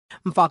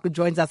Mfaku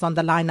joins us on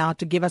the line now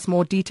to give us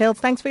more details.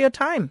 Thanks for your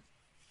time.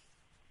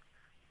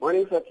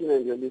 Morning, Sakina,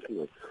 and your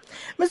listeners.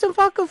 Mr.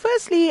 Mfaku,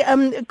 firstly,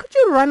 could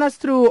you run us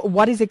through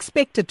what is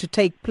expected to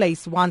take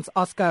place once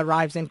Oscar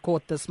arrives in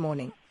court this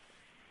morning?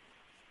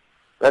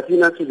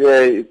 Sakina,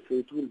 today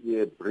it will be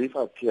a brief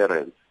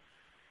appearance.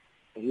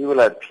 He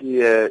will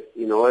appear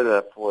in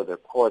order for the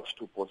court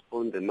to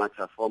postpone the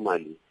matter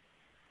formally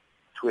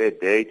to a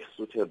date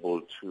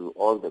suitable to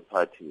all the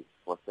parties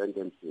for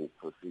sentencing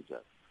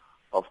procedures.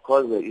 Of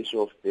course, the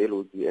issue of bail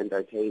will be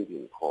entertained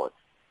in court.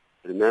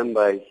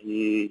 Remember,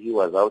 he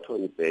was out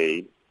on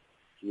bail.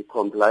 He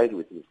complied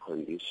with his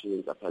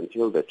conditions up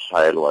until the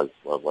trial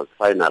was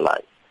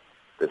finalized.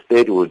 The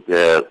state would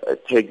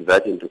take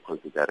that into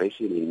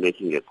consideration in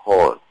making a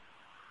call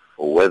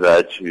for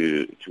whether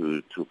to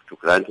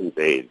grant him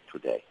bail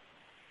today.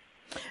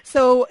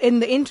 So, in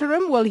the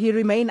interim, will he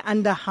remain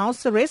under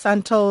house arrest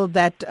until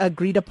that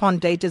agreed-upon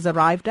date is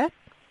arrived at?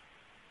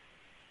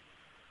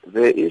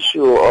 The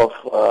issue of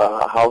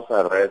house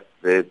arrest,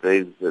 there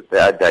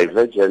are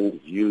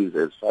divergent views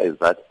as far as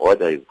that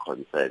order is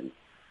concerned.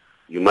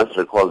 You must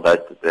recall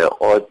that the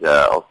order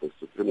of the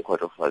Supreme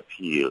Court of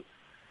Appeal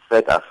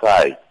set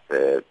aside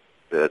the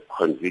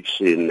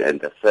conviction and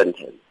the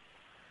sentence.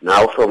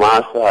 Now, from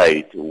our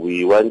side,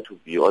 we want to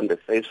be on the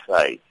safe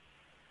side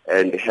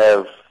and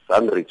have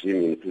some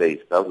regime in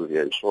place that will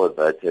ensure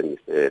that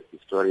Mr.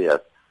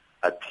 Pistorius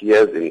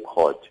appears in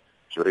court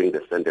during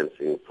the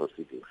sentencing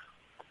proceedings.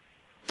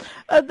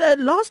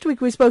 Last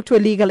week we spoke to a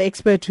legal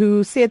expert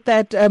who said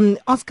that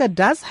Oscar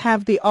does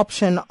have the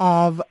option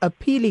of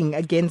appealing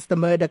against the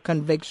murder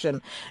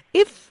conviction.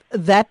 If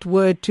that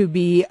were to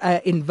be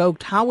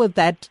invoked, how would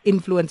that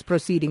influence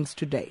proceedings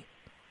today?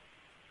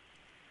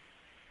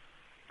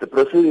 The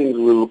proceedings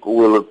will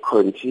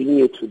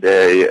continue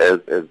today as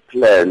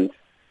planned.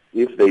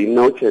 If they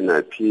note an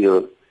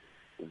appeal,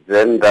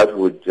 then that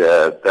would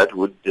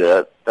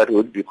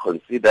be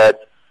considered.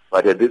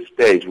 But at this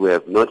stage, we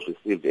have not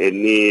received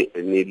any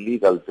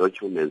legal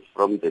documents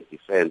from the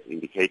defense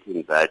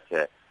indicating that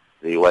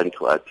they want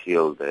to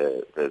appeal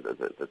the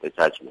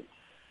judgment.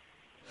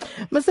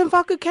 Mr.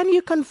 Mfaku, can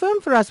you confirm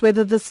for us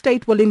whether the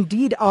state will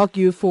indeed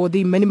argue for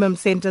the minimum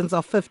sentence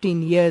of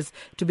 15 years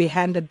to be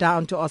handed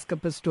down to Oscar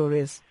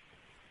Pistorius?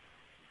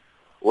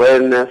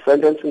 When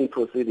sentencing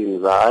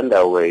proceedings are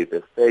underway,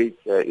 the state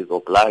is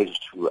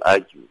obliged to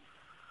argue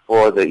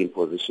for the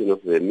imposition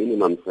of the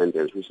minimum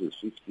sentence, which is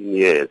 15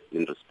 years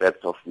in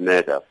respect of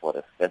murder for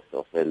a first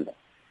offender.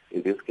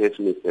 In this case,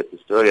 Mr.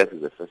 Pistorius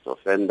is a first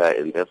offender,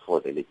 and therefore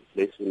the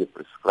legislation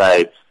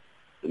prescribes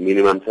the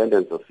minimum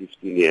sentence of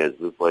 15 years.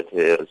 We've got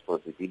a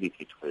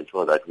responsibility to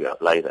ensure that we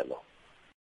apply the law.